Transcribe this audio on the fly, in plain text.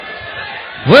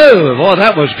Whoa, boy,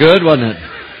 that was good, wasn't it?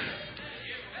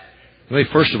 Let me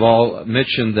first of all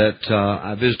mention that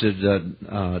I visited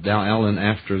Dow Allen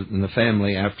and the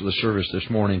family after the service this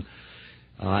morning.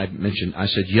 I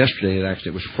said yesterday, actually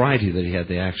it was Friday that he had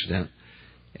the accident,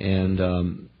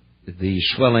 and the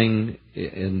swelling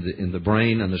in the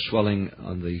brain and the swelling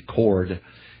on the cord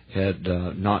had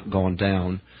not gone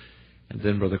down. And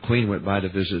then Brother Queen went by to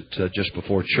visit just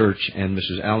before church, and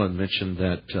Mrs. Allen mentioned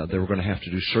that they were going to have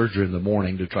to do surgery in the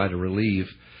morning to try to relieve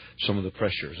some of the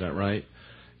pressure. Is that right?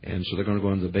 And so they're going to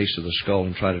go into the base of the skull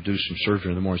and try to do some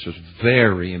surgery in the morning. So it's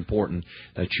very important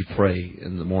that you pray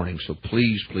in the morning. So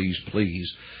please, please,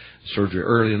 please, surgery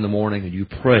early in the morning, and you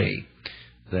pray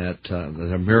that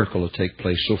a miracle will take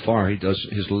place. So far,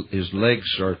 his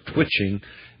legs are twitching,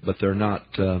 but they're not.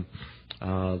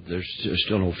 There's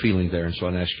still no feeling there, and so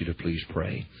I'd ask you to please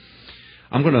pray.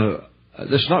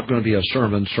 This is not going to be a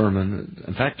sermon.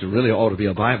 In fact, it really ought to be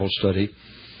a Bible study.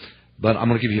 But I'm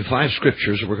going to give you 5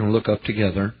 scriptures that we're going to look up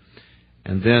together.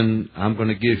 And then I'm going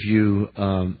to give you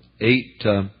 8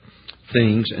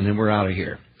 things, and then we're out of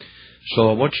here. So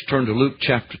I want you to turn to Luke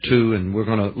chapter 2, and we're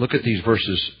going to look at these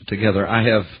verses together. I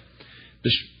have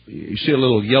this. You see a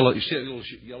little yellow? You see a little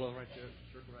yellow right there?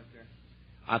 Circle right there?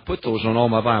 I put those on all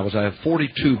my Bibles. I have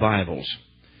 42 Bibles,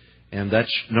 and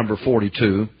that's number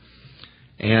 42.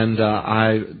 And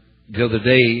the other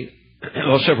day,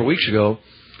 several weeks ago,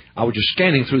 I was just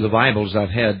scanning through the Bibles I've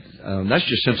had. That's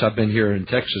just since I've been here in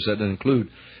Texas. That doesn't include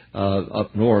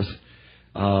up north.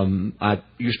 I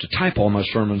used to type all my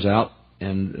sermons out,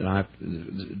 and I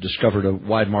discovered a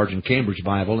wide margin Cambridge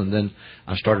Bible, and then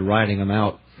I started writing them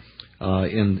out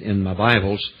in my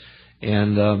Bibles.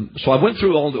 And so I went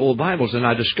through all the old Bibles, and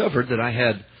I discovered that I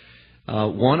had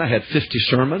I had 50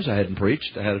 sermons I hadn't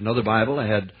preached. I had another Bible. I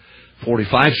had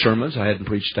 45 sermons I hadn't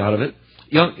preached out of it.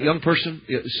 Young person,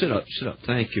 sit up.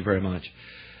 Thank you very much.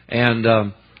 And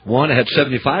I had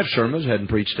 75 sermons I hadn't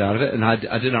preached out of it, and I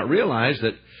did not realize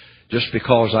that just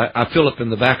because I fill up in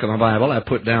the back of my Bible, I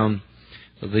put down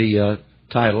the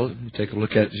title. Take a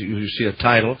look at it. You'll see a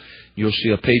title, you'll see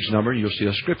a page number, and you'll see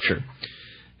a scripture.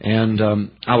 And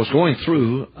I was going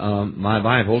through my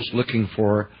Bibles looking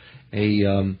for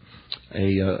a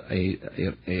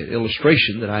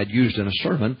illustration that I had used in a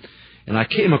sermon. And I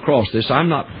came across this. I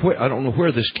don't know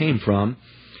where this came from,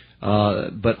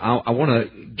 but I want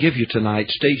to give you tonight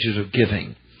stages of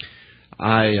giving.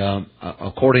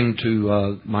 According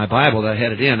to my Bible that I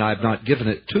had it in, I've not given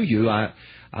it to you. I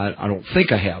don't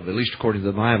think I have. At least according to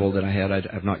the Bible that I had,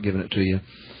 I've not given it to you.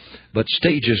 But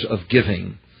stages of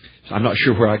giving. So I'm not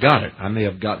sure where I got it. I may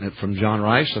have gotten it from John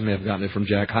Rice. I may have gotten it from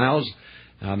Jack Hyles.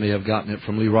 I may have gotten it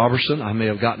from Lee Robertson. I may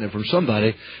have gotten it from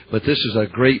somebody. But this is a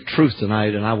great truth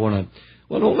tonight, and I want to...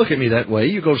 Well, don't look at me that way.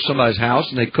 You go to somebody's house,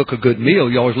 and they cook a good meal.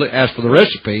 You always ask for the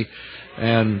recipe.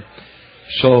 And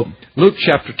so, Luke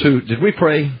chapter 2. Did we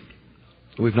pray?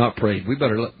 We've not prayed. We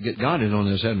better get God in on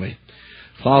this, haven't we?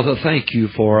 Father, thank you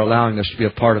for allowing us to be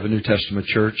a part of a New Testament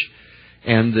church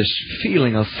and this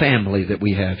feeling of family that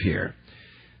we have here.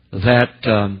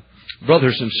 That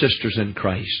brothers and sisters in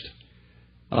Christ...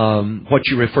 what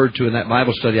you referred to in that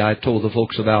Bible study, I told the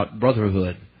folks about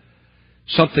brotherhood.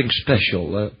 Something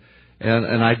special,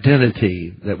 an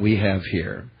identity that we have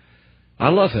here. I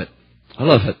love it.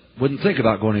 Wouldn't think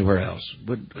about going anywhere else.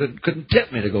 Couldn't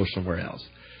tempt me to go somewhere else.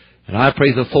 And I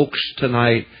pray the folks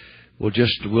tonight we'll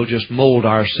just mold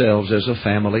ourselves as a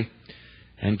family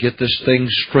and get this thing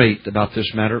straight about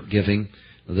this matter of giving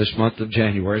this month of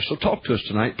January. So talk to us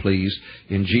tonight, please.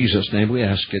 In Jesus' name we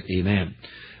ask it. Amen.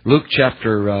 Luke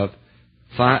chapter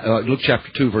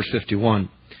 2, verse 51.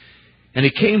 And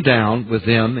he came down with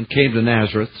them and came to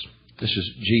Nazareth. This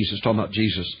is Jesus, talking about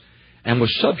Jesus. And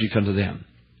was subject unto them.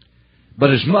 But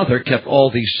his mother kept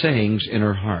all these sayings in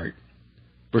her heart.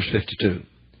 Verse 52.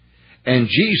 And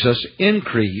Jesus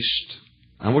increased.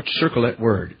 I want you to circle that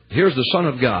word. Here's the Son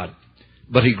of God,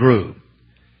 but he grew.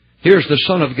 Here's the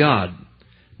Son of God,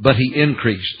 but he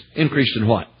increased. Increased in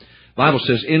what? The Bible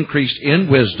says increased in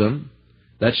wisdom.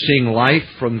 That's seeing life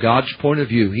from God's point of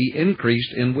view. He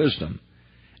increased in wisdom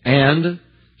and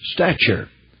stature,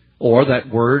 or that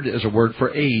word is a word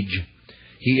for age.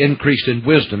 He increased in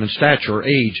wisdom and stature, or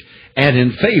age, and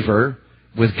in favor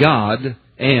with God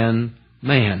and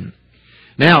man.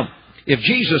 Now, if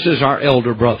Jesus is our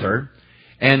elder brother,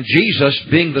 and Jesus,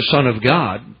 being the Son of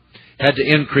God, had to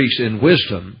increase in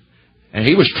wisdom, and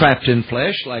he was trapped in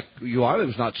flesh like you are. It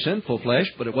was not sinful flesh,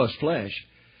 but it was flesh.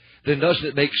 Then doesn't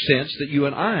it make sense that you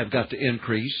and I have got to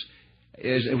increase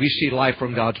as we see life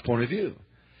from God's point of view?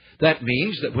 That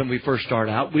means that when we first start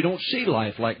out, we don't see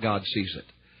life like God sees it.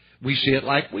 We see it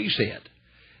like we see it.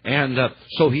 And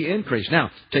so he increased. Now,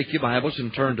 take your Bibles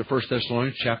and turn to 1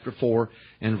 Thessalonians chapter 4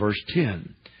 and verse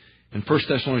 10. In 1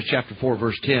 Thessalonians chapter 4,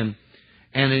 verse 10,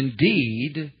 and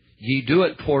indeed ye do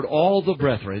it toward all the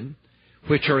brethren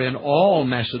which are in all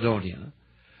Macedonia.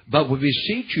 But we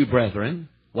beseech you, brethren,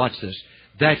 watch this,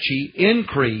 that ye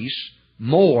increase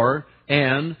more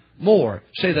and more.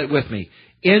 Say that with me.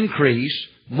 Increase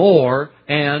more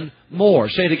and more.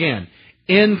 Say it again.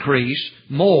 Increase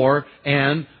more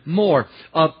and more.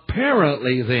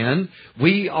 Apparently then,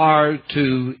 we are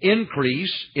to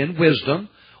increase in wisdom,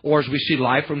 or as we see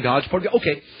life from God's point of view.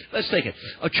 Okay, let's take it.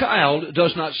 A child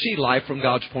does not see life from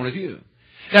God's point of view.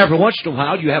 Now, every once in a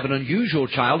while, you have an unusual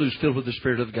child who's filled with the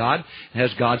Spirit of God,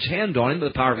 has God's hand on him,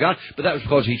 the power of God, but that was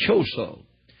because he chose so.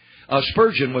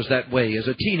 Spurgeon was that way as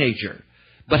a teenager,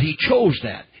 but he chose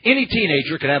that. Any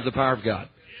teenager can have the power of God.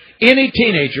 Any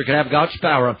teenager can have God's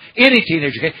power on them. Any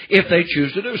teenager can, if they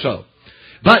choose to do so.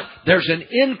 But there's an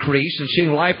increase in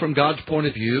seeing life from God's point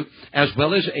of view, as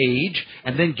well as age,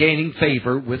 and then gaining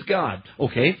favor with God.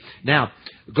 Okay, now,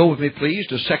 go with me, please,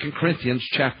 to 2 Corinthians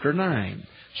chapter 9.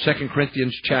 2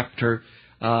 Corinthians chapter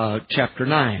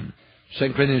 9.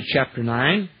 2 Corinthians chapter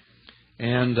 9,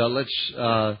 and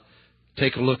let's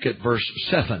take a look at verse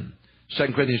 7. 2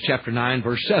 Corinthians chapter 9,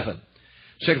 verse 7.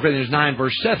 2 Corinthians 9,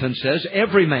 verse 7 says,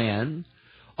 every man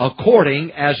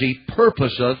according as he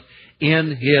purposeth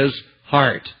in his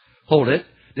heart. Hold it.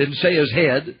 Didn't say his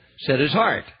head, said his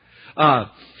heart.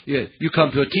 You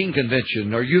come to a teen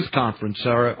convention or youth conference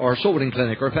or a soul winning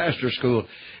clinic or a pastor school,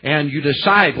 and you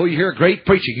decide, you hear great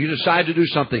preaching, you decide to do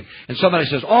something, and somebody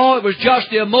says, it was just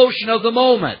the emotion of the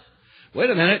moment. Wait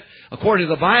a minute. According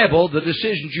to the Bible, the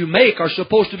decisions you make are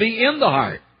supposed to be in the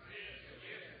heart.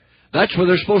 That's where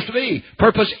they're supposed to be.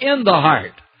 Purpose in the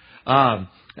heart.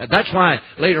 That's why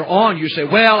later on you say,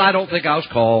 I don't think I was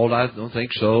called. I don't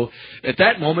think so. At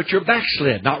that moment, you're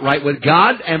backslid. Not right with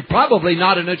God, and probably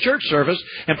not in a church service,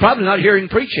 and probably not hearing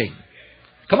preaching.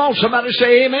 Come on, somebody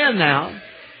say amen now.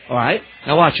 All right.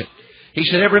 Now watch it. He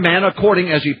said, every man according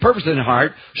as he purposed in the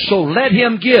heart, so let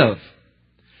him give.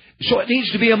 So it needs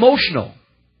to be emotional.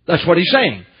 That's what he's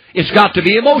saying. It's got to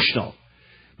be emotional.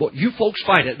 Well, you folks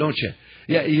fight it, don't you?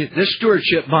 Yeah, this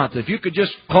stewardship month, if you could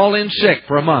just call in sick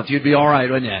for a month, you'd be all right,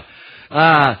 wouldn't you?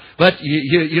 But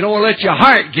you don't want to let your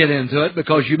heart get into it,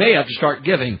 because you may have to start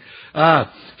giving.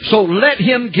 So let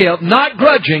him give, not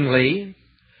grudgingly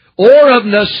or of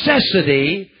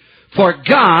necessity, for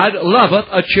God loveth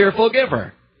a cheerful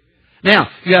giver. Now,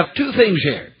 you have two things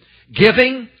here.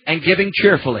 Giving and giving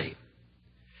cheerfully.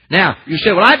 Now, you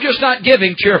say, I'm just not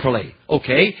giving cheerfully.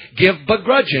 Okay, give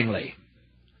begrudgingly.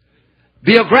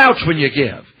 Be a grouch when you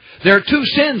give. There are two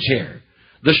sins here.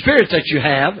 The spirit that you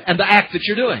have and the act that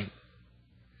you're doing.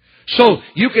 So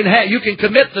you can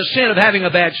commit the sin of having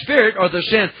a bad spirit or the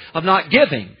sin of not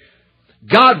giving.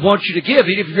 God wants you to give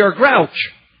even if you're a grouch.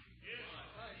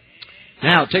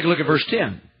 Now, take a look at verse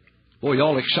 10. Boy,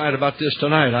 y'all excited about this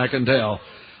tonight, I can tell.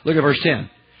 Look at verse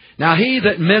 10. Now he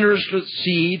that ministereth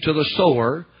seed to the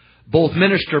sower, both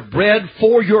minister bread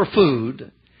for your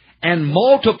food, and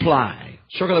multiply.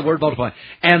 Circle the word multiply.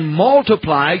 And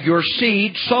multiply your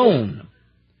seed sown.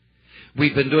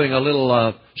 We've been doing a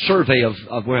little survey of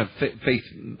we're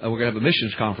going to have a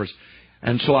missions conference.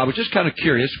 And so I was just kind of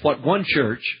curious what one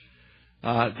church,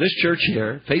 this church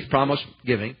here, Faith Promise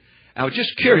Giving, I was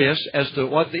just curious as to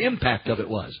what the impact of it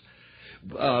was.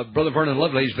 Brother Vernon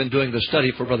Lovelady has been doing the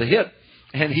study for Brother Hitt.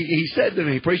 And he said to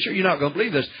me, preacher, you're not going to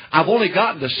believe this. I've only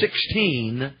gotten to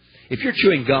 16. If you're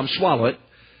chewing gum, swallow it.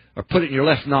 Or put it in your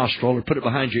left nostril, or put it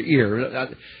behind your ear.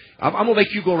 I'm going to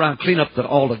make you go around and clean up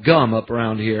all the gum up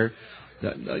around here.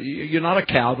 You're not a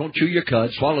cow. Don't chew your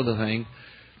cud. Swallow the thing.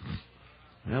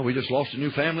 Well, we just lost a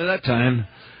new family that time.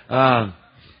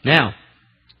 Now,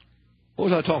 what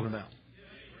was I talking about?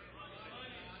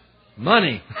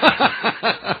 Money.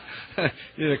 You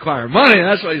need to acquire money.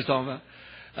 That's what he's talking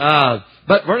about.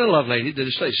 But Vernon Lovelady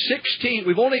did say 16.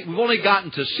 We've only gotten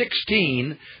to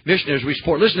 16 missionaries we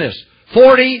support. Listen to this.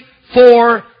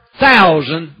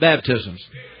 44,000 baptisms.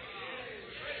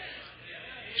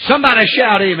 Somebody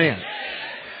shout amen.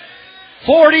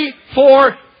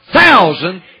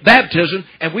 44,000 baptisms,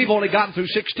 and we've only gotten through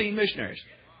 16 missionaries.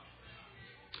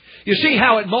 You see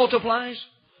how it multiplies?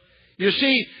 You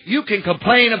see, you can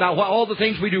complain about all the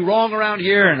things we do wrong around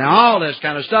here and all this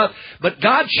kind of stuff, but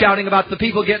God's shouting about the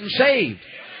people getting saved.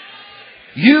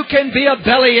 You can be a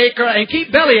bellyacher and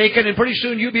keep bellyaching, and pretty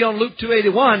soon you'll be on Luke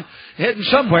 281 heading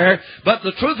somewhere. But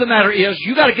the truth of the matter is,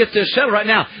 you got to get this settled right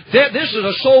now. This is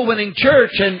a soul-winning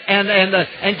church,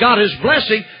 and God is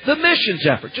blessing the missions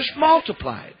effort. Just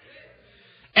multiply it.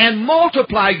 And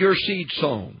multiply your seed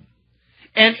sown.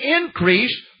 and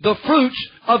increase the fruits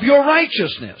of your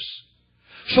righteousness.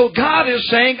 So God is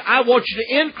saying, I want you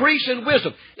to increase in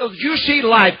wisdom. You see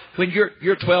life when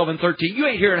you're 12 and 13. You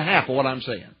ain't hearing half of what I'm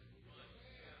saying.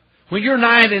 When you're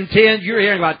 9 and 10, you're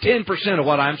hearing about 10% of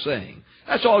what I'm saying.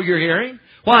 That's all you're hearing.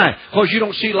 Why? Because you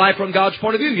don't see life from God's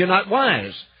point of view. You're not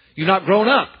wise. You're not grown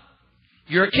up.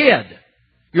 You're a kid.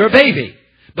 You're a baby.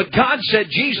 But God said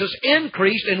Jesus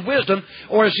increased in wisdom,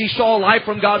 or as He saw life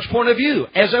from God's point of view,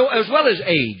 as well as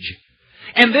age.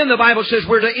 And then the Bible says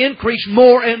we're to increase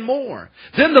more and more.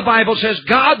 Then the Bible says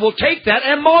God will take that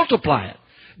and multiply it.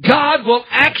 God will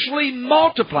actually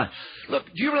multiply. Look,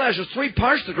 do you realize there's 3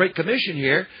 parts to the Great Commission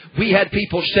here? We had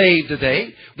people saved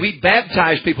today. We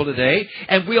baptized people today.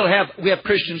 And we have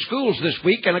Christian schools this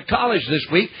week and a college this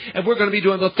week. And we're going to be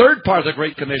doing the 3rd part of the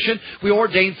Great Commission. We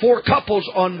ordained 4 couples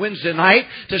on Wednesday night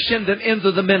to send them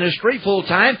into the ministry full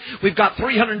time. We've got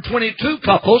 322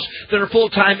 couples that are full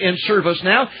time in service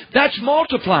now. That's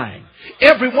multiplying.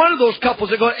 Every one of those couples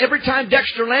that go, every time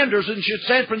Dexter Landers in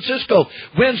San Francisco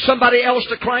wins somebody else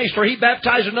to Christ, or he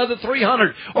baptized another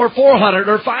 300 or 400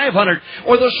 or 500,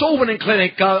 or the Soul Winning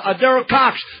Clinic, Darrell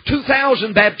Cox,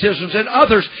 2,000 baptisms, and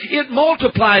others, it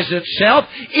multiplies itself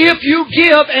if you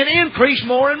give and increase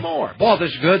more and more. Boy,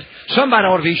 this is good. Somebody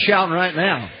ought to be shouting right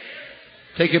now.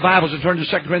 Take your Bibles and turn to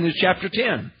 2 Corinthians chapter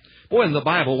 10. Boy, isn't the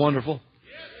Bible wonderful?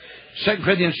 2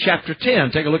 Corinthians chapter 10.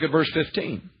 Take a look at verse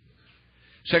 15.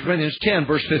 2 Corinthians 10,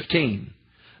 verse 15.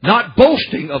 Not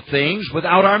boasting of things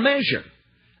without our measure,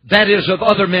 that is, of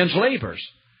other men's labors,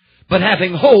 but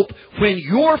having hope when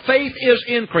your faith is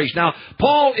increased. Now,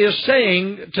 Paul is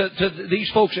saying to these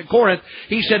folks at Corinth,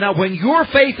 he said, now when your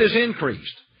faith is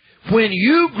increased, when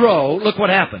you grow, look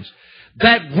what happens.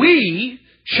 That we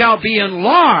shall be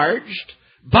enlarged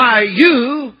by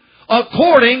you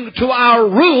according to our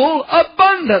rule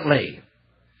abundantly.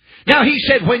 Now, he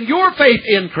said, when your faith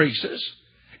increases,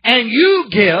 and you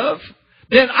give,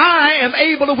 then I am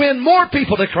able to win more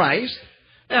people to Christ.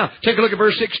 Now, take a look at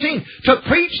verse 16. To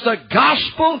preach the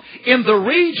gospel in the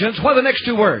regions, what are the next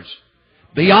 2 words?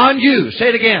 Beyond you. Say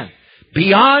it again.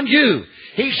 Beyond you.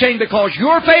 He's saying because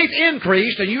your faith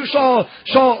increased and you saw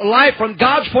life from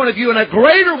God's point of view in a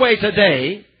greater way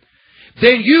today,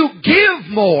 then you give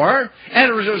more,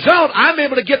 and as a result, I'm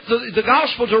able to get the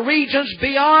gospel to regions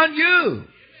beyond you.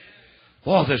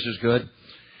 Oh, this is good.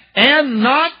 And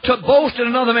not to boast in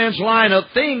another man's line of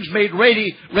things made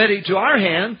ready to our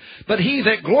hand, but he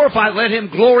that glorified, let him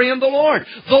glory in the Lord.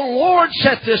 The Lord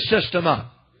set this system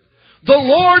up. The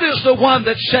Lord is the one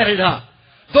that set it up.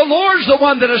 The Lord's the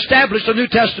one that established the New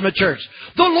Testament church.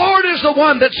 The Lord is the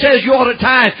one that says you ought to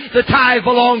tithe. The tithe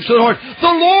belongs to the Lord. The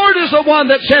Lord is the one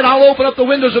that said, I'll open up the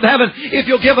windows of heaven if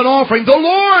you'll give an offering. The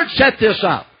Lord set this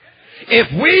up.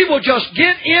 If we will just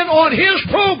get in on His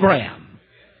program.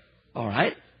 All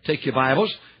right. Take your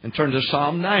Bibles and turn to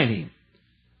Psalm 90.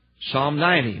 Psalm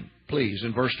 90, please,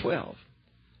 in verse 12.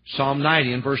 Psalm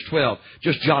 90 in verse 12.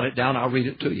 Just jot it down. I'll read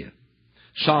it to you.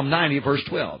 Psalm 90, verse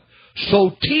 12.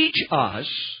 So teach us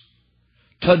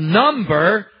to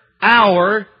number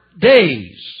our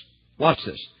days. Watch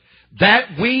this.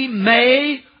 That we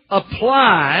may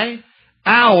apply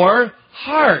our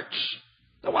hearts.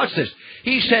 Now watch this.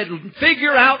 He said,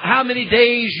 figure out how many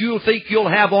days you think you'll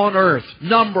have on earth.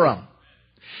 Number them.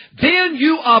 Then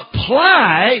you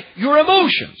apply your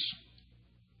emotions.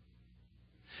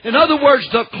 In other words,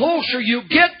 the closer you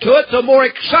get to it, the more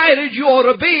excited you ought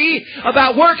to be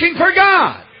about working for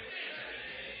God.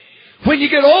 When you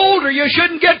get older, you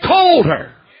shouldn't get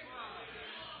colder.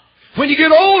 When you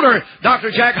get older,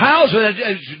 Dr. Jack Hyles was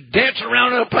dancing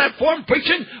around on a platform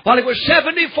preaching while he was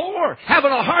 74,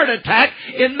 having a heart attack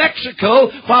in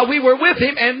Mexico while we were with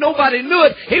him, and nobody knew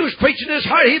it. He was preaching his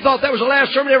heart. He thought that was the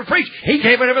last sermon he ever preached. He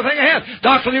gave it everything he had.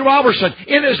 Dr. Lee Robertson,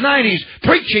 in his 90s,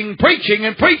 preaching.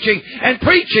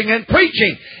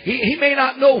 He may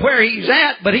not know where he's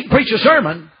at, but he can preach a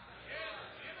sermon.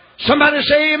 Somebody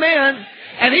say amen.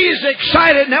 And he's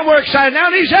excited, now we're excited now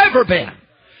than he's ever been.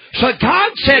 So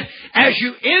God said, as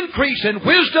you increase in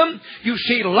wisdom, you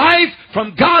see life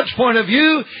from God's point of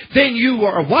view, then you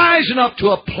are wise enough to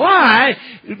apply,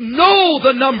 know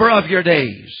the number of your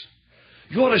days.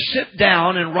 You ought to sit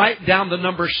down and write down the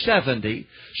number 70,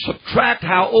 subtract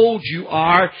how old you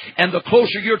are, and the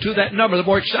closer you're to that number, the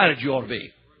more excited you ought to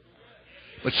be.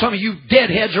 But some of you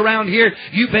deadheads around here,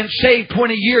 you've been saved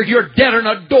 20 years, you're deader than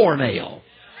a doornail.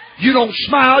 You don't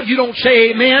smile. You don't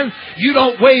say amen. You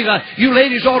don't wave. You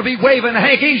ladies ought to be waving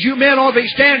hankies. You men ought to be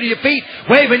standing to your feet,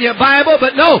 waving your Bible.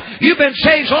 But no, you've been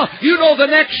saved so long. You know the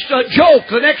next joke,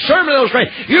 the next sermon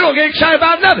illustration. You don't get excited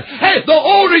about nothing. Hey, the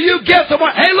older you get, the more.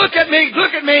 Hey, look at me.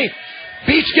 Look at me.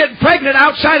 Beats getting pregnant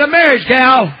outside of marriage,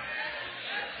 gal.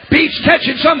 Beats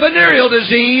catching some venereal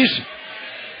disease.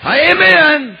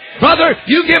 Amen. Brother,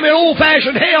 you give me an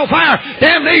old-fashioned hellfire,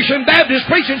 damnation, Baptist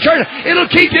preaching church. It'll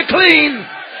keep you clean.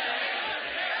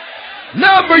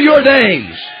 Number your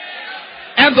days.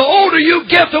 And the older you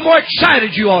get, the more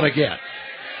excited you ought to get.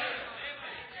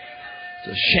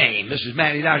 It's a shame. Mrs.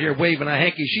 Mattie's out here waving a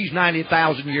hanky. She's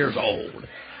 90,000 years old.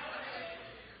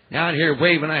 Out here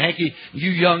waving a hanky.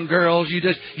 You young girls, you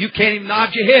can't even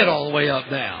nod your head all the way up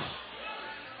now.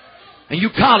 And you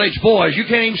college boys, you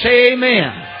can't even say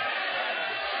amen.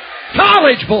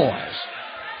 College boys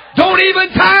don't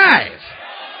even tithe.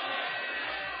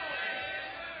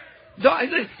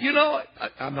 You know,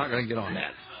 I'm not going to get on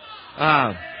that.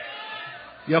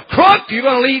 You're a crook. You're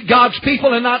going to lead God's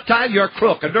people and not tithe. You're a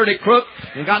crook, a dirty crook.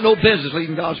 You got no business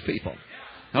leading God's people.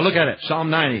 Now look at it. Psalm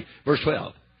 90, verse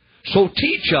 12. So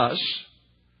teach us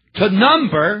to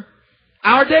number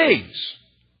our days.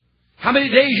 How many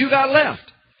days you got left?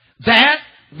 That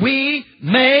we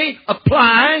may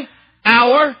apply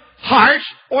our hearts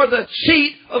or the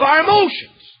seat of our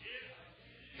emotions.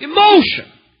 Emotion.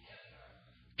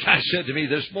 Guy said to me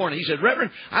this morning, he said,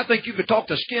 Reverend, I think you could talk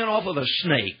the skin off of a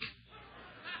snake.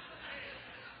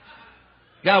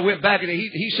 Guy went back and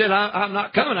he said, I'm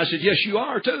not coming. I said, yes, you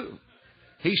are too.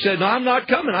 He said, no, I'm not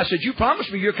coming. I said, you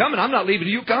promised me you're coming. I'm not leaving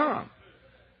till you come.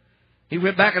 He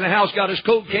went back in the house, got his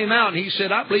coat, came out, and he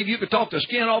said, I believe you could talk the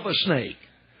skin off a snake.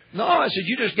 No, I said,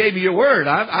 you just gave me your word.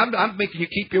 I'm making you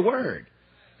keep your word.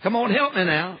 Come on, help me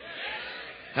now.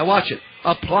 Now watch it.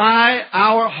 Apply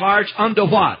our hearts unto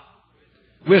what?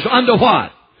 Wisdom. Unto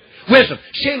what? Wisdom.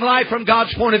 Seeing life from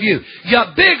God's point of view. You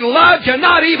big lug, you're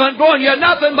not even growing. You're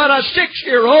nothing but a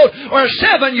 6-year-old or a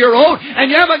 7-year-old, and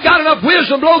you haven't got enough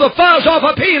wisdom to blow the fuzz off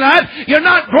a peanut. You're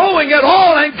not growing at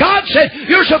all, and God said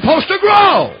you're supposed to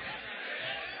grow.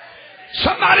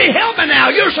 Somebody help me now.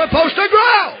 You're supposed to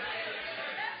grow.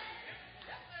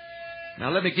 Now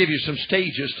let me give you some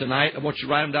stages tonight. I want you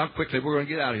to write them down quickly. We're going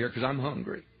to get out of here because I'm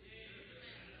hungry.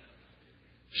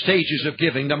 Stages of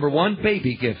giving. Number 1,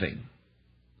 baby giving.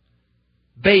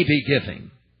 Baby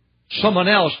giving. Someone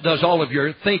else does all of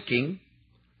your thinking.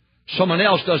 Someone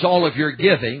else does all of your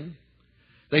giving.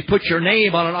 They put your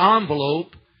name on an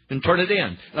envelope and turn it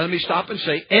in. Now, let me stop and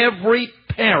say, every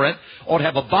parent ought to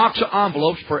have a box of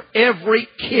envelopes for every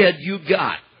kid you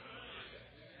got.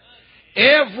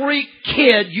 Every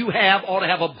kid you have ought to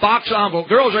have a box of envelopes.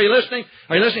 Girls, are you listening?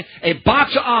 Are you listening? A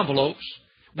box of envelopes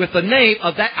with the name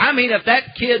of that. I mean, if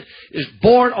that kid is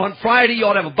born on Friday, you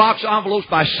ought to have a box of envelopes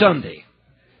by Sunday.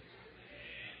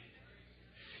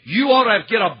 You ought to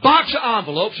get a box of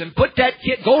envelopes and put that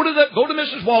kid, go to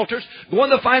Mrs. Walters, go in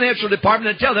the financial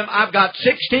department and tell them, I've got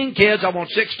 16 kids, I want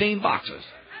 16 boxes.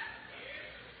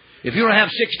 If you don't have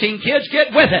 16 kids,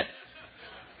 get with it.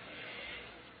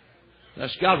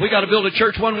 That's God. We got to build a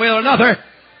church one way or another.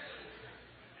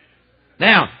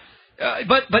 Now,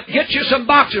 but get you some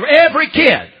boxes for every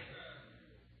kid.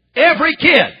 Every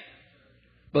kid.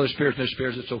 Brother Spears, Miss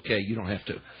Spears, it's okay. You don't have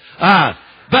to.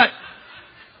 But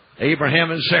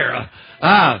Abraham and Sarah.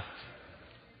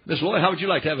 Miss Lloyd, how would you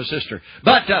like to have a sister?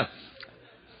 But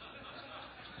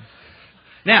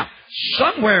now,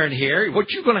 somewhere in here, what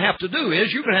you're going to have to do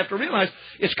is you're going to have to realize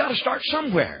it's got to start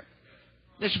somewhere.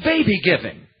 It's baby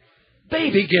giving.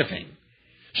 Baby giving.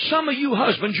 Some of you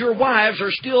husbands, your wives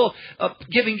are still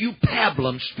giving you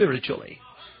pablum spiritually.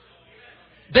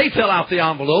 They fill out the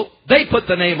envelope. They put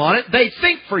the name on it. They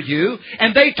think for you,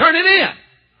 and they turn it in.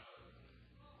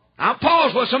 I'll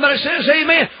pause when somebody says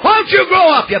amen. Why don't you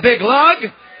grow up, you big lug?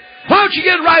 Why don't you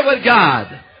get right with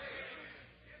God?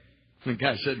 The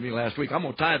guy said to me last week, I'm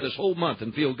going to tithe this whole month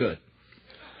and feel good.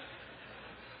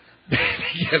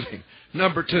 Giving.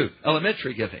 Number 2,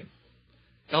 elementary giving.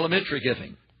 Elementary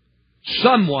giving.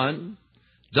 Someone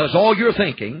does all your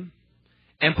thinking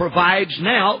and provides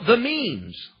now the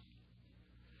means.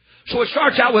 So it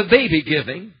starts out with baby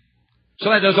giving.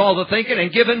 Somebody does all the thinking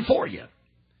and giving for you.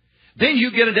 Then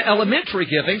you get into elementary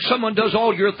giving. Someone does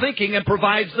all your thinking and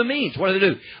provides the means. What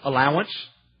do? Allowance.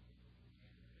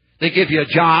 They give you a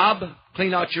job,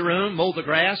 clean out your room, mow the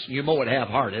grass, and you mow it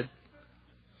half-hearted.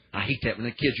 I hate that when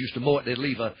the kids used to mow it, they'd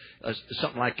leave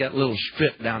something like that little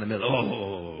strip down the middle.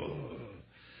 Oh.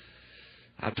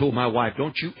 I told my wife,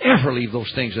 don't you ever leave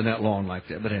those things in that lawn like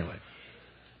that. But anyway,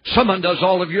 someone does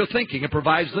all of your thinking and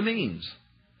provides the means.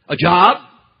 A job,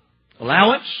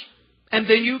 allowance, and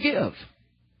then you give.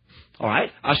 All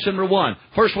right, that's number 1.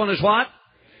 First one is what?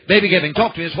 Baby giving.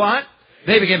 Talk to me. Is what?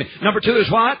 Baby giving. Number 2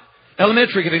 is what?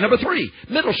 Elementary giving. Number 3,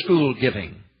 middle school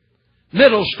giving.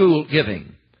 Middle school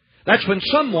giving. That's when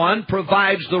someone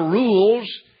provides the rules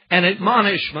and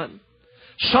admonishment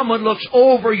someone looks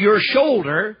over your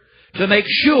shoulder to make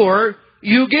sure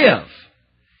you give.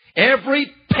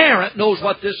 Every parent knows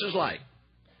what this is like.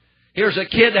 Here's a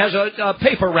kid that has a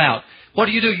paper route. What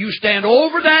do? You stand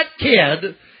over that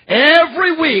kid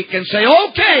every week and say,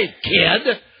 okay,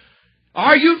 kid,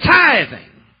 are you tithing?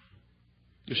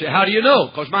 You say, how do you know?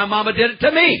 Because my mama did it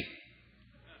to me.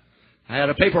 I had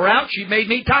a paper route. She made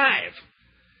me tithe.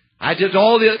 I did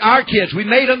our kids. We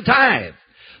made them tithe.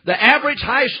 The average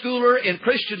high schooler in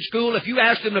Christian school, if you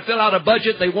ask them to fill out a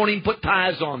budget, they won't even put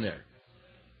tithes on there.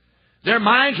 Their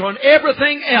minds are on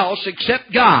everything else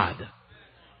except God.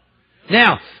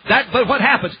 Now, but what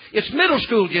happens? It's middle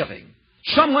school giving.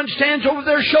 Someone stands over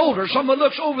their shoulder. Someone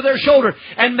looks over their shoulder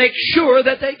and makes sure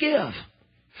that they give.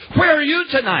 Where are you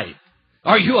tonight?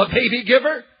 Are you a baby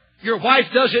giver? Your wife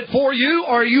does it for you?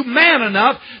 Or are you man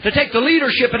enough to take the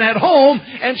leadership and at home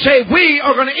and say, we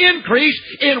are going to increase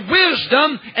in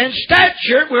wisdom and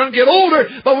stature. We're going to get older,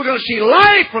 but we're going to see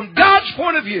life from God's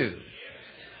point of view.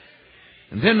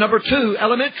 And then number 2,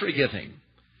 elementary giving.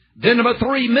 Then number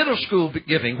 3, middle school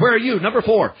giving. Where are you? Number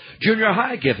 4, junior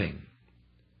high giving.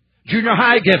 Junior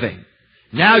high giving.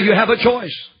 Now you have a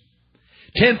choice.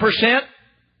 10%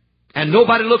 and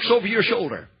nobody looks over your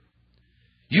shoulder.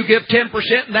 You give 10%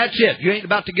 and that's it. You ain't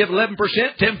about to give 11%,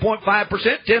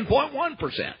 10.5%,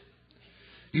 10.1%.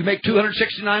 You make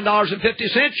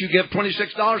 $269.50. You give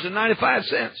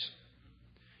 $26.95.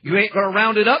 You ain't going to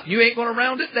round it up. You ain't going to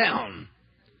round it down.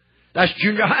 That's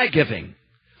junior high giving.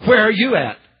 Where are you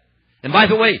at? And by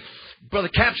the way, Brother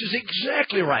Capps is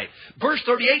exactly right. Verse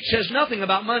 38 says nothing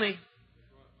about money.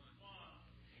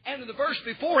 And in the verse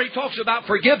before, he talks about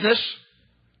forgiveness.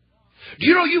 Do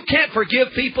you know you can't forgive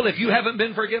people if you haven't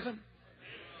been forgiven?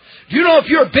 Do you know if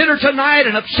you're bitter tonight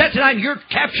and upset tonight and you're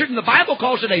captured, and the Bible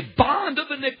calls it a bond of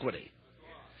iniquity.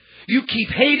 You keep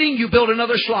hating, you build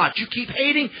another slot. You keep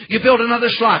hating, you build another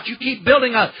slot. You keep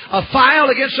building a file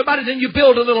against somebody, then you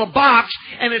build a little box,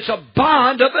 and it's a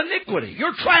bond of iniquity.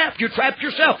 You're trapped. You trapped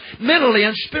yourself mentally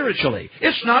and spiritually.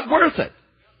 It's not worth it.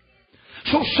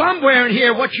 So somewhere in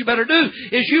here, what you better do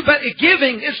is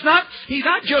giving. He's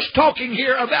not just talking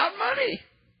here about money.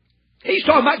 He's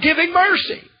talking about giving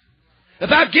mercy,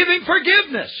 about giving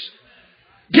forgiveness,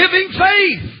 giving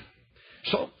faith.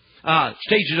 So,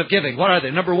 stages of giving. What are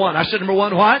they? Number 1. I said number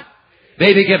 1, what?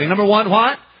 Baby giving. Number 1,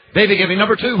 what? Baby giving.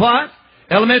 Number 2, what?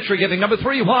 Elementary giving. Number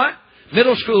 3, what?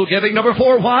 Middle school giving. Number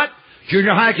 4, what?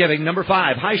 Junior high giving. Number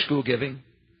 5, high school giving.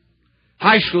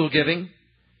 High school giving.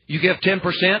 You give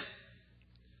 10%.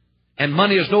 And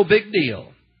money is no big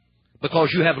deal because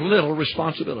you have little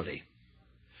responsibility.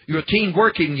 Your teen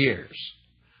working years.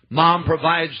 Mom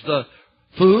provides the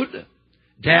food.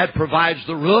 Dad provides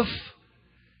the roof.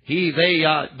 They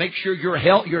make sure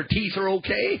your teeth are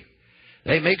okay.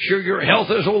 They make sure your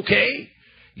health is okay.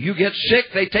 You get sick,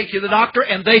 they take you to the doctor,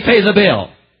 and they pay the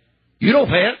bill. You don't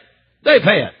pay it. They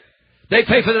pay it. They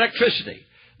pay for the electricity.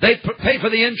 They pay for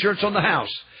the insurance on the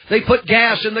house. They put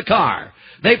gas in the car.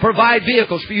 They provide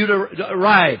vehicles for you to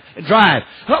ride and drive.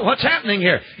 What's happening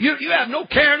here? You have no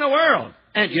care in the world.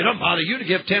 And it don't bother you to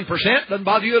give 10%. Doesn't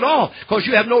bother you at all because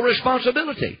you have no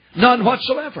responsibility. None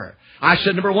whatsoever. I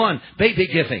said number 1, baby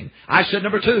giving. I said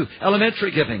number 2, elementary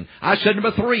giving. I said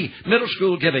number 3, middle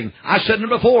school giving. I said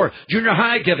number 4, junior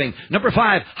high giving. Number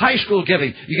 5, high school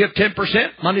giving. You give 10%.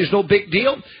 Money's no big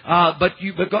deal.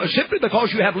 Simply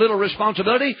because you have little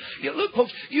responsibility. Look,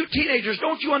 folks, you teenagers,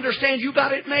 don't you understand you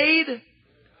got it made?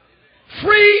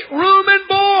 Free room and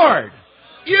board.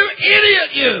 You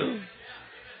idiot, you.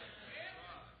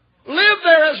 Live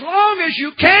there as long as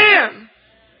you can.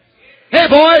 Hey,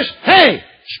 boys. Hey,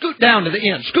 scoot down to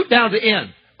the end. Scoot down to the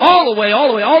end. All the way.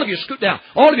 All of you scoot down.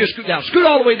 All of you scoot down. Scoot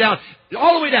all the way down.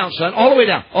 All the way down, son. All the way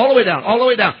down. All the way down. All the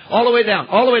way down. All the way down.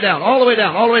 All the way down. All the way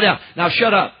down. All the way down. Now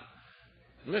shut up.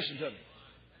 Listen to me.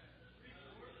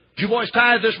 Did you boys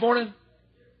tithe this morning?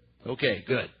 Okay,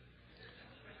 good.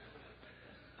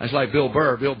 That's like Bill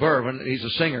Burr. Bill Burr, when he's a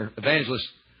singer, evangelist,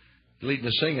 leading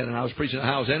the singing, and I was preaching at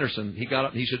Howes Anderson. He got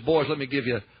up and he said, boys, let me give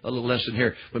you a little lesson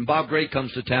here. When Bob Gray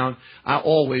comes to town, I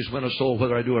always win a soul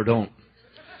whether I do or don't.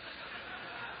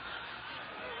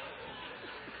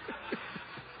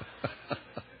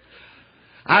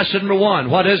 I said, number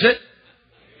 1, what is it?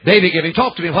 Baby giving.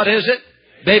 Talk to me. What is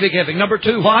it? Baby giving. Number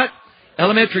 2, what?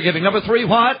 Elementary giving. Number 3,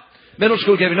 what? Middle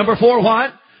school giving. Number 4,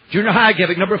 what? Junior high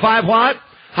giving. Number 5, what?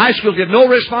 High school give. No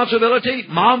responsibility.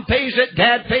 Mom pays it.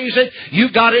 Dad pays it.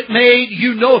 You got it made.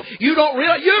 You know. You don't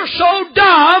realize. You're so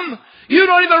dumb. You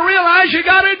don't even realize you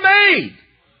got it made.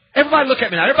 Everybody look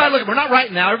at me now. Everybody look at me. We're not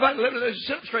writing now. Everybody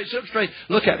sit up straight. Sit up straight.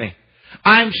 Look at me.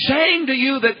 I'm saying to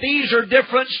you that these are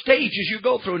different stages you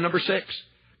go through. Number 6,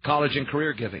 college and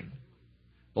career giving.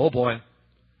 Oh boy.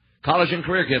 College and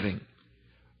career giving.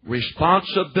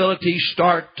 Responsibilities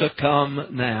start to come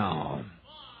now.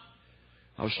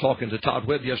 I was talking to Todd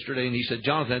Webb yesterday, and he said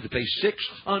Jonathan had to pay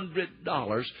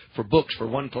 $600 for books for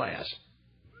one class.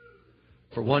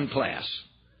 For one class.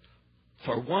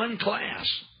 For one class.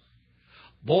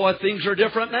 Boy, things are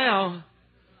different now.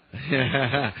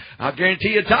 I'll guarantee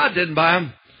you Todd didn't buy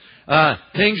them.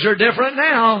 Things are different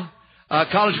now.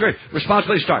 College career.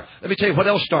 Responsibilities start. Let me tell you what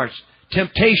else starts.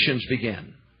 Temptations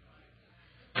begin.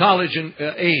 College and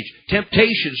age.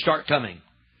 Temptations start coming.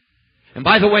 And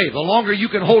by the way, the longer you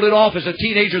can hold it off as a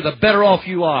teenager, the better off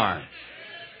you are.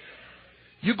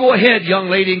 You go ahead, young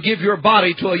lady, and give your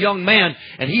body to a young man,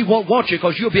 and he won't want you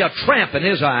because you'll be a tramp in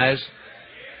his eyes.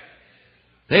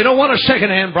 They don't want a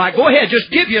second-hand bride. Go ahead, just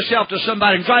give yourself to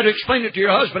somebody and try to explain it to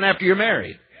your husband after you're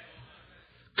married.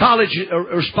 College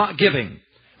giving.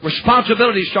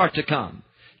 Responsibilities start to come.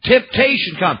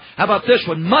 Temptation comes. How about this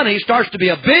one? Money starts to be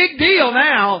a big deal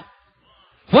now.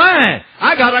 Why?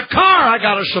 I got a car I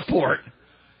got to support.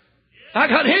 I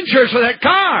got insurance for that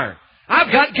car.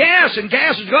 I've got gas, and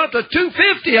gas has gone up to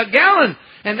 $2.50 a gallon.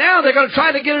 And now they're going to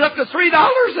try to get it up to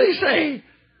 $3, they say.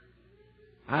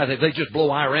 I think they just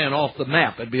blow Iran off the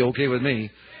map. That'd be okay with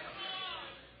me.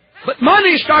 But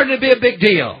money's starting to be a big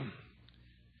deal.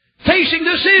 Facing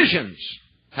decisions.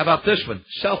 How about this one?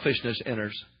 Selfishness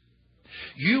enters.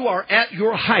 You are at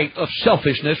your height of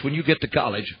selfishness when you get to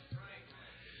college.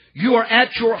 You are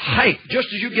at your height just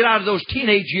as you get out of those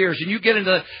teenage years and you get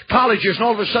into college years, and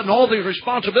all of a sudden all the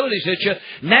responsibilities hit you.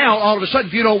 Now all of a sudden,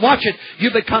 if you don't watch it,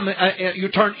 you become you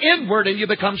turn inward and you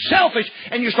become selfish,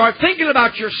 and you start thinking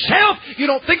about yourself. You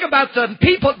don't think about the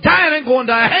people dying and going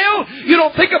to hell. You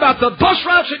don't think about the bus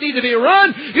routes that need to be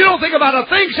run. You don't think about a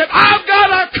thing except I've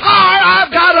got a car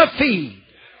I've got to feed.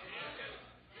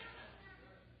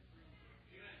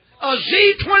 A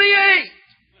Z28.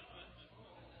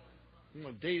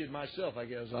 I'm dated myself, I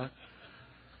guess.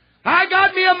 I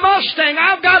got me a Mustang.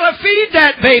 I've got to feed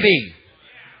that baby.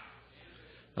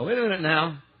 Now, wait a minute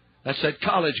now. That's that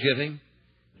college giving.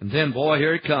 And then, boy,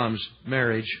 here it comes.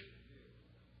 Marriage.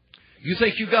 You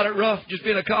think you got it rough just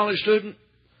being a college student?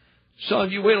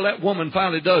 Son, you wait till that woman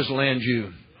finally does land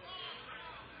you.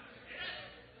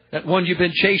 That one you've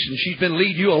been chasing, she's been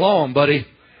leading you along, buddy.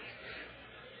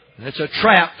 It's a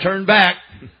trap. Turn back.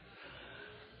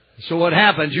 So what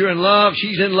happens? You're in love,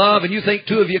 she's in love, and you think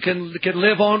two of you can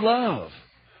live on love.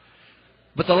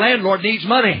 But the landlord needs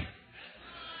money.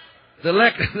 The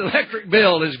electric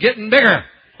bill is getting bigger.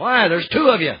 Why? There's two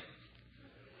of you.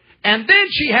 And then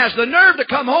she has the nerve to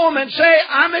come home and say,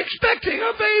 I'm expecting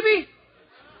a baby.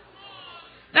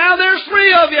 Now there's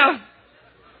three of you.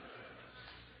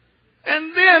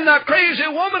 And then the crazy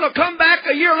woman will come back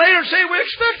a year later and say, we're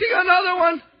expecting another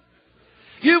one.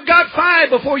 You've got 5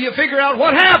 before you figure out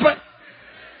what happened.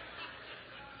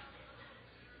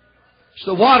 It's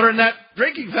the water in that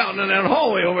drinking fountain in that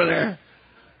hallway over there.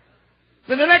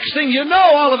 Then the next thing you know,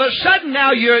 all of a sudden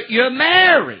now you're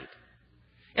married.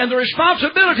 And the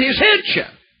responsibilities hit you.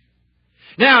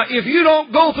 Now, if you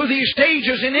don't go through these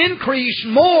stages and increase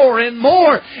more and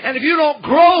more, and if you don't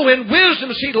grow in wisdom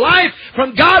and see life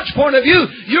from God's point of view,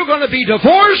 you're going to be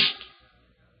divorced.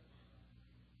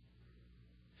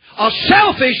 A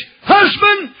selfish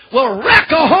husband will wreck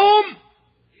a home.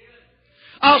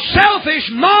 A selfish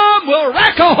mom will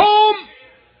wreck a home.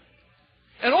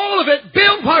 And all of it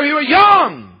built while you were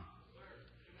young.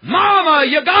 Mama,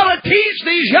 you got to teach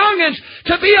these youngins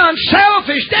to be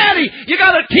unselfish. Daddy, you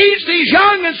got to teach these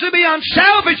youngins to be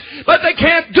unselfish. But they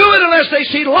can't do it unless they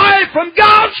see life from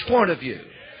God's point of view.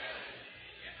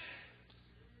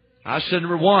 I said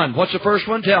number 1. What's the first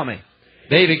one? Tell me.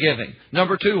 Baby giving.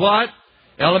 Number 2, what?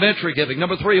 Elementary giving.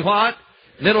 Number 3, what?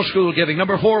 Middle school giving.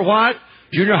 Number 4, what?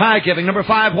 Junior high giving. Number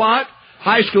 5, what?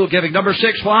 High school giving. Number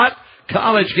 6, what?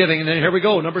 College giving. And then here we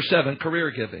go. Number 7,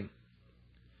 career giving.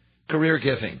 Career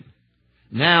giving.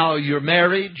 Now you're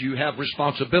married, you have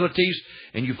responsibilities,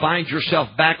 and you find yourself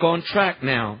back on track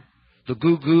now. The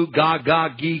goo-goo,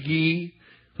 gaga, gee-gee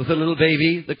with the little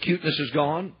baby, the cuteness is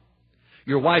gone.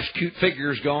 Your wife's cute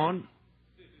figure is gone.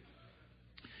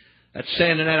 That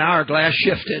sand in that hourglass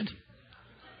shifted.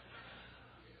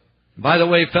 By the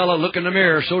way, fella, look in the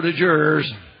mirror, so did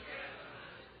yours.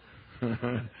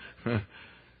 And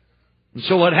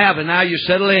so what happened? Now you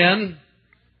settle in.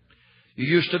 You're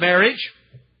used to marriage.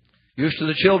 Used to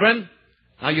the children.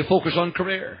 Now you focus on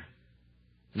career.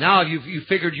 Now you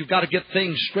figured you've got to get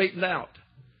things straightened out.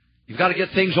 You've got to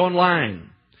get things online.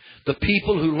 The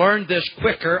people who learn this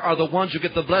quicker are the ones who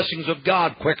get the blessings of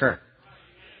God quicker.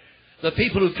 The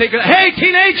people who figure, hey,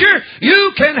 teenager,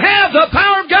 you can have the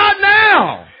power of God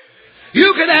now.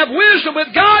 You can have wisdom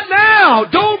with God now.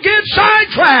 Don't get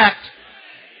sidetracked.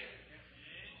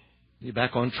 You're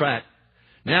back on track.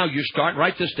 Now you start,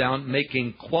 write this down,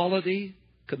 making quality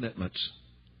commitments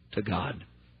to God.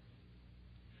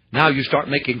 Now you start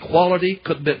making quality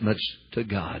commitments to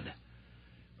God.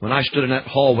 When I stood in that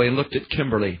hallway and looked at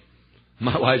Kimberly,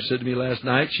 my wife said to me last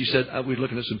night, she said, we were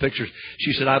looking at some pictures,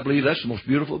 she said, I believe that's the most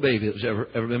beautiful baby that was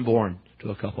ever been born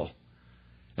to a couple.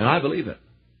 And I believe it.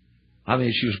 I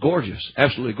mean, she was gorgeous,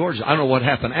 absolutely gorgeous. I don't know what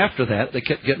happened after that. They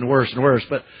kept getting worse and worse,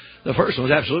 but the first one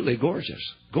was absolutely gorgeous.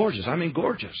 Gorgeous, I mean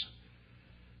gorgeous.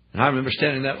 And I remember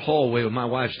standing in that hallway with my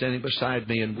wife standing beside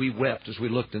me, and we wept as we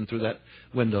looked in through that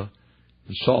window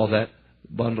and saw that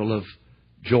bundle of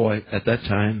joy at that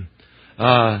time.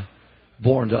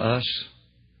 Born to us.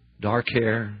 Dark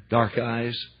hair, dark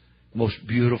eyes. Most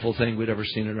beautiful thing we'd ever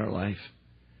seen in our life.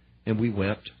 And we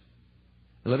wept.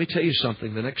 And let me tell you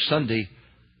something. The next Sunday,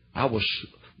 I was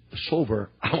sober.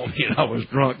 I don't mean I was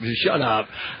drunk. Shut up.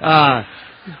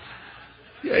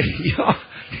 You know,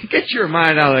 get your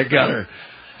mind out of the gutter.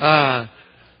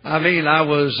 I mean, I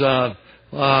was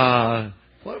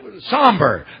what was it?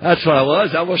 Somber. That's what I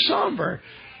was. I was somber.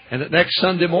 And the next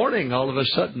Sunday morning, all of a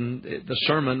sudden, the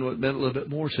sermon meant a little bit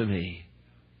more to me.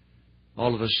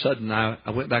 All of a sudden, I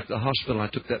went back to the hospital, and I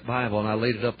took that Bible, and I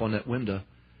laid it up on that window.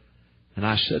 And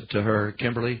I said to her,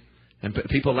 Kimberly, and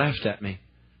people laughed at me,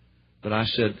 but I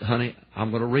said, honey, I'm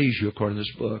going to raise you according to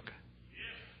this book.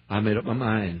 I made up my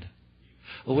mind.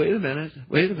 Oh, wait a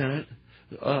minute.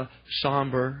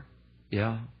 Somber,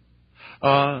 yeah.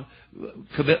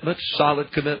 Commitments,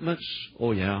 solid commitments.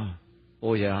 Oh, yeah.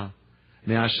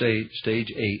 May I say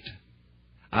stage 8?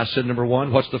 I said number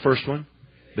 1, what's the first one?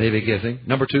 Baby giving.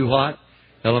 Number 2, what?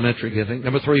 Elementary giving.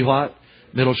 Number 3, what?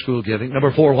 Middle school giving.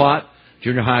 Number 4, what?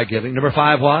 Junior high giving. Number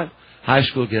 5, what? High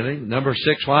school giving. Number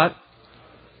 6, what?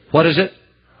 What is it?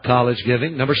 College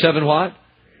giving. Number 7, what?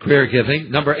 Career giving.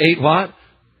 Number 8, what?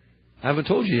 I haven't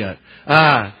told you yet.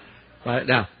 Right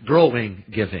now, growing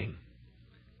giving.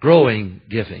 Growing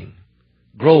giving.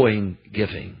 Growing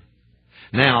giving.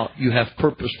 Now you have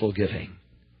purposeful giving.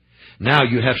 Now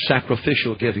you have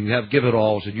sacrificial giving. You have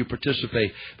give-it-alls, and you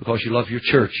participate because you love your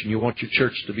church and you want your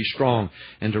church to be strong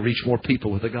and to reach more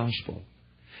people with the gospel.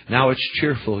 Now it's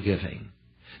cheerful giving.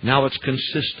 Now it's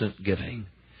consistent giving.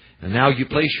 And now you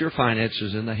place your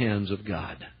finances in the hands of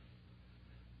God.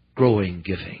 Growing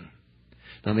giving.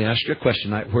 Now let me ask you a question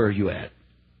tonight. Where are you at?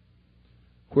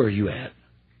 Where are you at?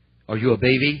 Are you a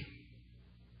baby?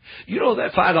 You know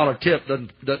that $5 tip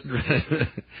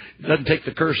doesn't take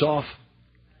the curse off.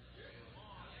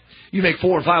 You make $400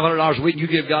 or $500 a week and you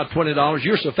give God $20.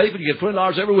 You're so faithful you give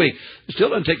 $20 every week. It still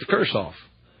doesn't take the curse off.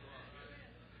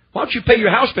 Why don't you pay your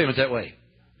house payment that way?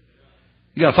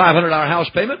 You got a $500 house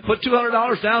payment, put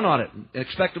 $200 down on it and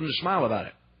expect them to smile about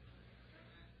it.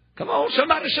 Come on,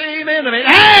 somebody say amen to me.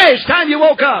 Hey, it's time you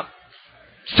woke up.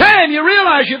 It's time you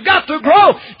realize you've got to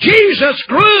grow. Jesus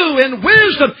grew in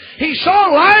wisdom. He saw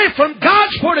life from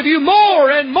God's point of view more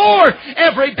and more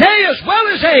every day as well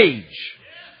as age.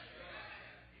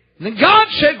 And then God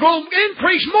said, grow,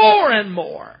 increase more and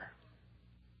more.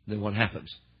 Then what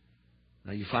happens?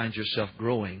 Now you find yourself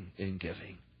growing in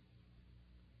giving.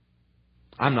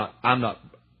 I'm not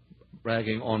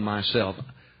bragging on myself,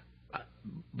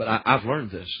 but I've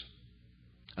learned this.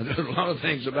 And there's a lot of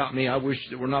things about me I wish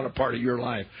that were not a part of your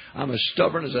life. I'm as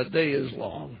stubborn as that day is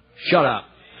long. Shut up.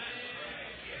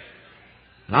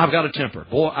 And I've got a temper.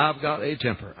 Boy, I've got a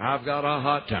temper. I've got a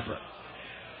hot temper.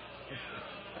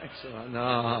 Excellent.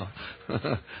 No.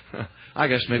 I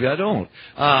guess maybe I don't.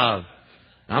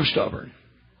 I'm stubborn.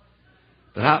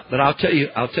 But I'll tell you,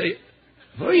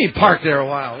 well, you can park there a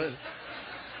while.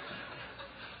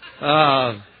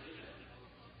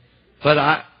 But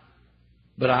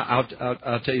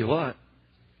I'll tell you what.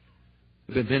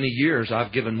 It's been many years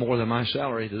I've given more than my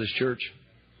salary to this church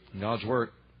and God's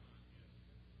work.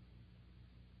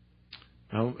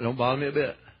 It don't bother me a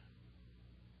bit.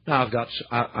 Now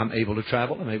I'm able to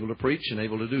travel, I'm able to preach, and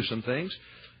able to do some things,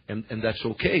 and that's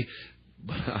okay.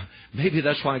 But maybe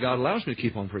that's why God allows me to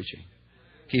keep on preaching,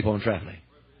 keep on traveling.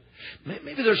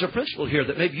 Maybe there's a principle here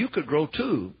that maybe you could grow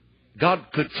too. God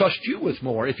could trust you with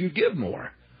more if you give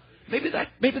more. Maybe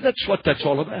that's what that's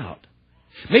all about.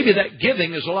 Maybe that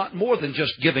giving is a lot more than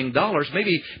just giving dollars.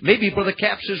 Maybe Brother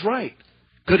Capps is right.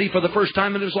 Could he, for the first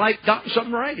time in his life, gotten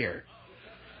something right here?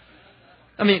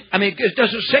 I mean, it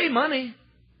doesn't say money.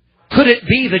 Could it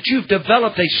be that you've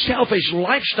developed a selfish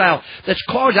lifestyle that's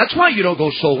caused? That's why you don't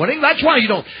go soul winning. That's why you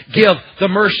don't give the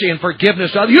mercy and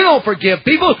forgiveness to others. You don't forgive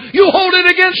people. You hold it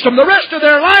against them the rest of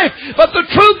their life. But the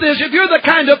truth is, if you're the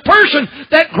kind of person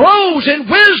that grows in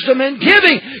wisdom and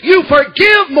giving, you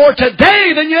forgive more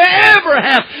today than you ever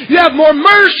have. You have more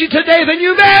mercy today than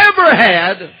you've ever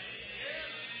had.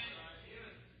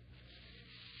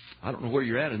 I don't know where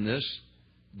you're at in this,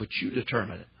 but you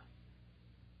determine it.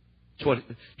 Do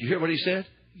you hear what he said?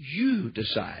 You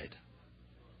decide.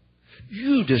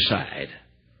 You decide.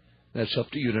 That's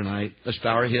up to you tonight. Let's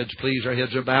bow our heads, please. Our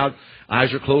heads are bowed.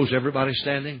 Eyes are closed. Everybody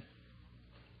standing.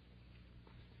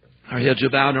 Our heads are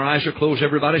bowed and our eyes are closed.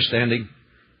 Everybody standing.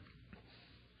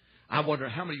 I wonder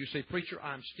how many of you say, "Preacher,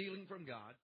 I'm stealing from God."